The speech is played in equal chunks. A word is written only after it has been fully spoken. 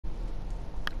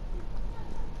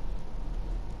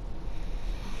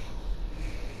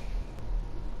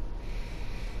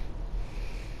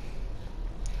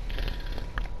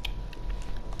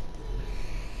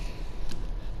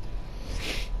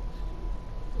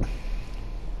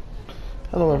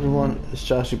Hello everyone, it's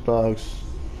Joshy Boggs.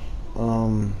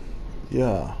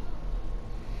 Yeah.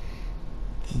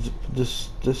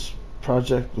 This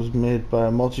project was made by a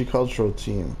multicultural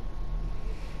team,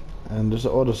 and there's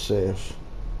an autosave.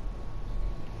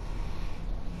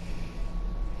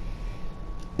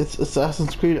 It's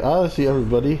Assassin's Creed Odyssey,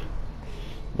 everybody.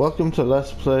 Welcome to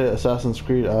Let's Play Assassin's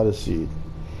Creed Odyssey.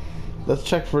 Let's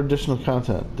check for additional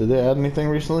content. Did they add anything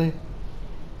recently?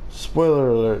 Spoiler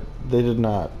alert, they did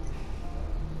not.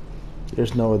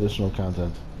 There's no additional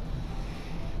content.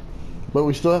 But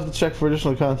we still have to check for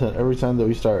additional content every time that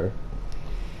we start.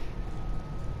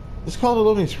 It's called a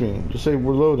loading screen. Just say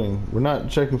we're loading. We're not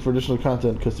checking for additional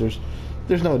content because there's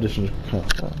no additional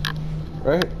content.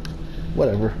 Right?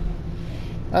 Whatever.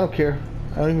 I don't care.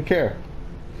 I don't even care.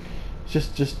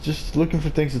 Just looking for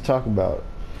things to talk about.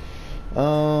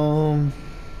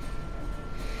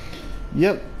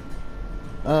 Yep.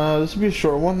 This will be a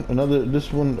short one.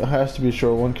 This one has to be a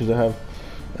short one because I have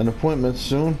an appointment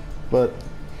soon. But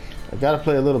I gotta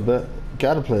play a little bit.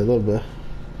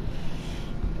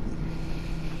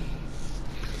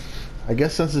 I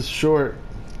guess since it's short,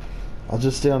 I'll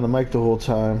just stay on the mic the whole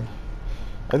time.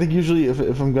 I think usually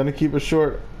if I'm gonna keep it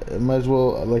short, it might as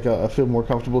well, like, I feel more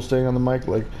comfortable staying on the mic.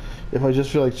 Like, if I just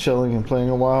feel like chilling and playing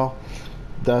a while,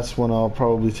 that's when I'll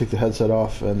probably take the headset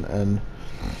off and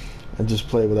just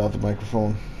play without the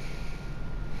microphone.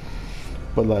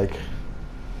 But like,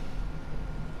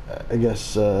 I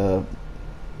guess the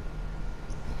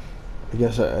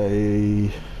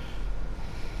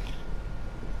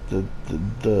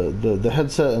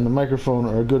headset and the microphone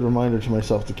are a good reminder to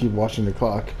myself to keep watching the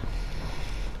clock,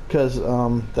 because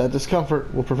that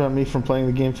discomfort will prevent me from playing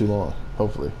the game too long,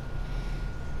 hopefully.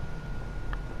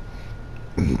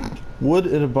 Wood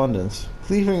in abundance.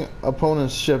 Cleaving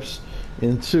opponents' ships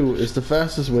in two is the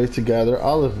fastest way to gather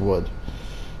olive wood.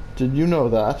 Did you know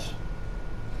that?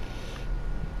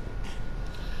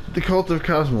 The Cult of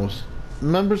Cosmos.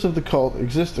 Members of the cult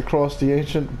exist across the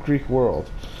ancient Greek world.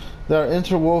 They are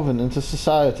interwoven into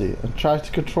society and try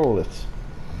to control it.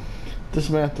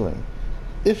 Dismantling.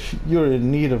 If you're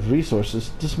in need of resources,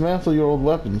 dismantle your old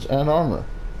weapons and armor.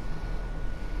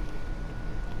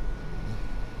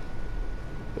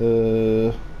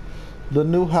 The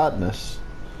new hotness.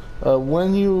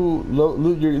 When you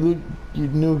loot your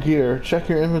new gear, check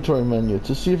your inventory menu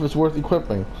to see if it's worth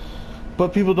equipping.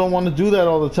 But people don't want to do that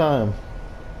all the time.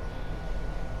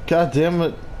 God damn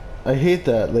it. I hate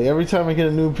that. Like, every time I get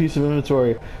a new piece of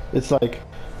inventory, it's like,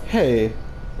 hey,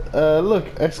 look,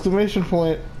 exclamation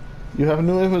point, you have a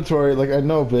new inventory. Like, I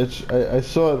know, bitch. I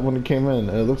saw it when it came in,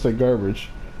 and it looks like garbage.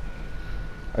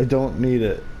 I don't need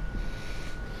it.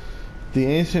 The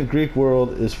ancient Greek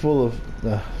world is full of...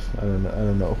 I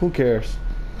don't know. Who cares?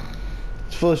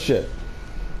 It's full of shit.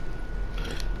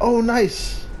 Oh,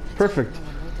 nice! Perfect.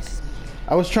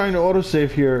 I was trying to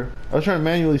autosave here. I was trying to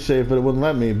manually save, but it wouldn't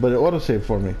let me. But it autosaved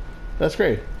for me. That's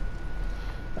great.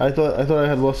 I thought I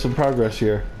had lost some progress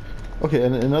here. Okay,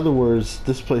 and in other words,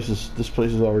 this place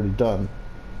is already done.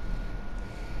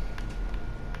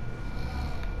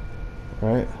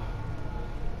 Right?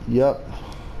 Yep.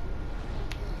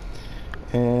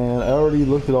 And I already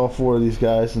looked at all four of these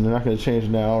guys, and they're not going to change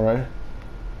now, right?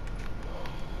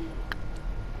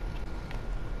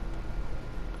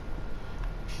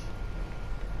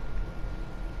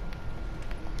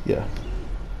 Yeah.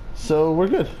 So we're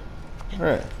good. All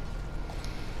right.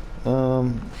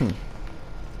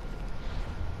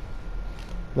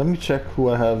 Let me check who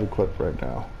I have equipped right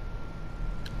now.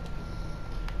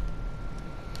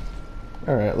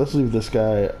 All right, let's leave this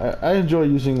guy. I enjoy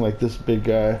using, like, this big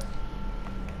guy.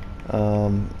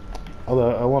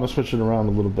 Although I want to switch it around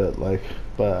a little bit, like,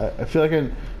 but I feel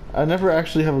like I never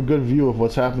actually have a good view of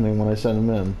what's happening when I send him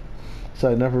in,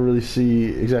 so I never really see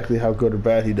exactly how good or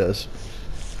bad he does.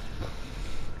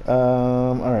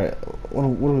 All right, what are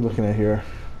we looking at here?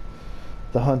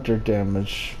 The hunter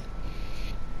damage.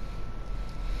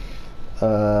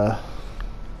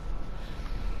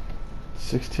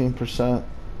 16%.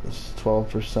 This is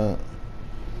 12%.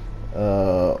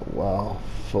 Wow,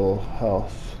 full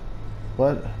health.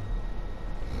 What?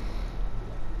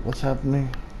 What's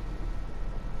happening?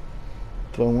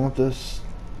 Do I want this?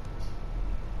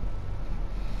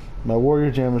 My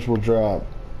warrior damage will drop.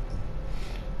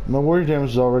 My warrior damage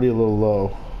is already a little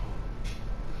low.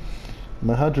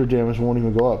 My hunter damage won't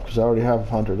even go up because I already have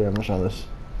hunter damage on this.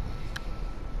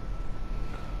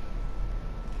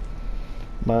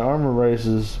 My armor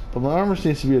rises, but my armor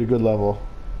seems to be at a good level.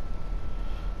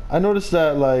 I noticed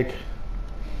that, like,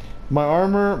 my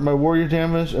armor, my warrior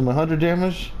damage, and my hunter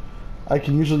damage, I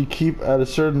can usually keep at a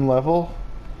certain level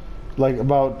Like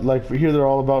about like for here they're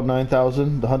all about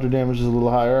 9,000. The hunter damage is a little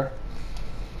higher,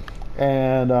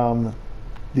 and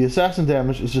the assassin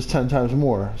damage is just 10 times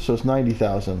more, so it's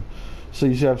 90,000. So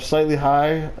you have slightly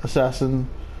high assassin,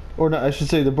 or not, I should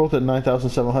say they're both at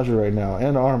 9,700 right now,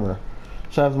 and armor.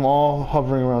 So I have them all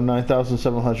hovering around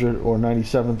 9,700 or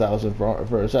 97,000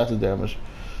 for assassin damage,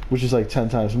 which is like 10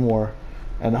 times more.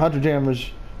 And the hunter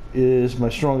damage is my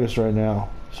strongest right now,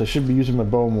 so I should be using my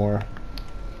bow more.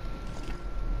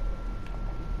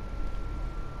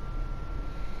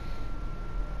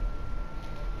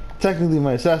 Technically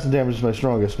my assassin damage is my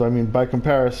strongest, but I mean by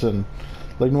comparison,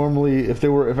 like normally if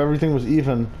everything was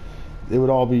even, it would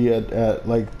all be at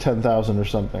like 10,000 or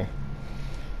something.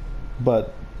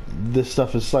 But this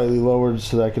stuff is slightly lowered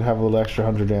so that I can have a little extra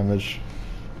hunter damage.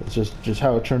 It's just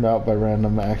how it turned out by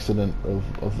random accident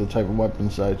of the type of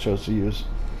weapons I chose to use.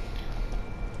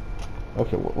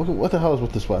 Okay, what the hell is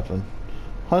with this weapon?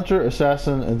 Hunter,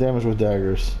 assassin, and damage with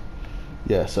daggers.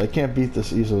 Yes, I can't beat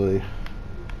this easily.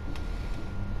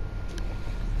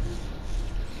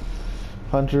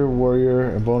 Hunter, warrior,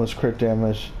 and bonus crit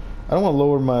damage. I don't want to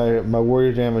lower my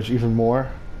warrior damage even more.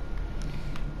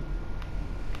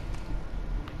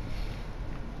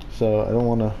 So I don't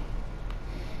want to...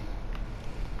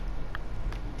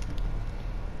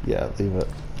 Yeah, leave it.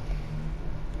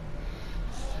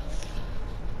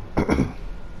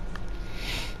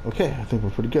 Okay, I think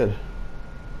we're pretty good.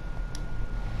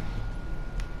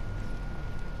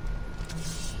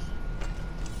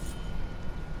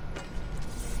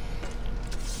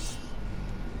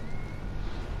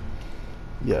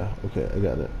 Yeah, okay, I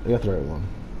got it. I got the right one.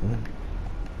 Right.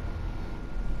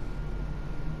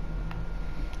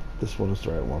 This one is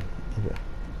the right one. Okay.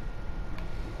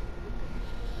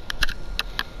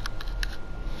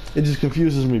 It just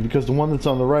confuses me because the one that's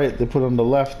on the right, they put on the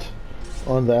left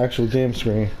on the actual game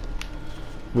screen.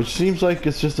 Which seems like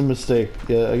it's just a mistake.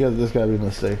 Yeah, I guess this gotta be a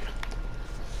mistake.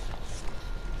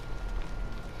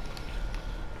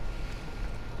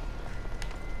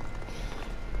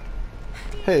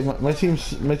 Hey, my team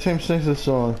sings this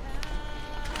song.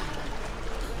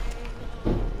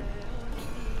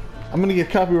 I'm gonna get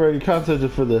copyrighted content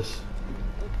for this.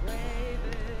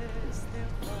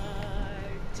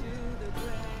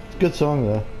 Good song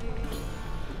though.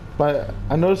 But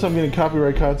I notice I'm getting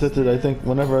copyright contented. I think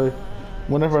whenever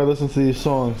I listen to these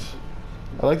songs.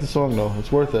 I like the song though.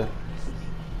 It's worth it.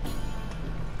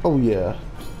 Oh yeah.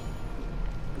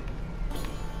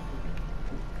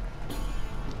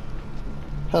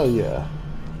 Hell yeah.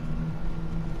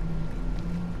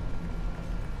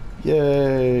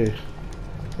 Yay.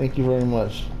 Thank you very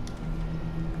much.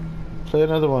 Play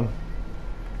another one.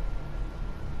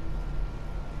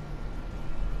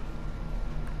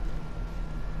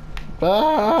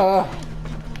 Ah!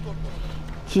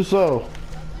 Too slow.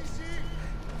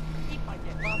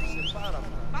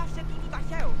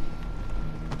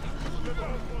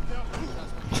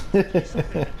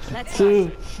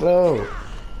 Too slow.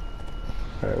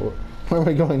 Alright, where am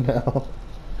I going now?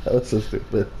 That was so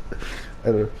stupid.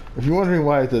 I don't, if you're wondering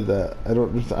why I did that,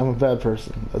 I'm a bad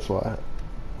person. That's why.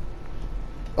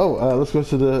 Oh, let's go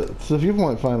to the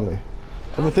viewpoint finally.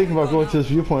 I've been thinking about going to this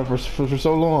viewpoint for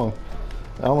so long.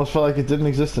 I almost felt like it didn't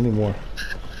exist anymore.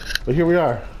 But here we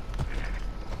are.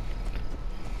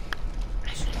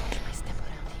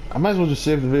 I might as well just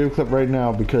save the video clip right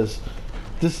now because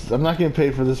I'm not getting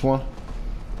paid for this one.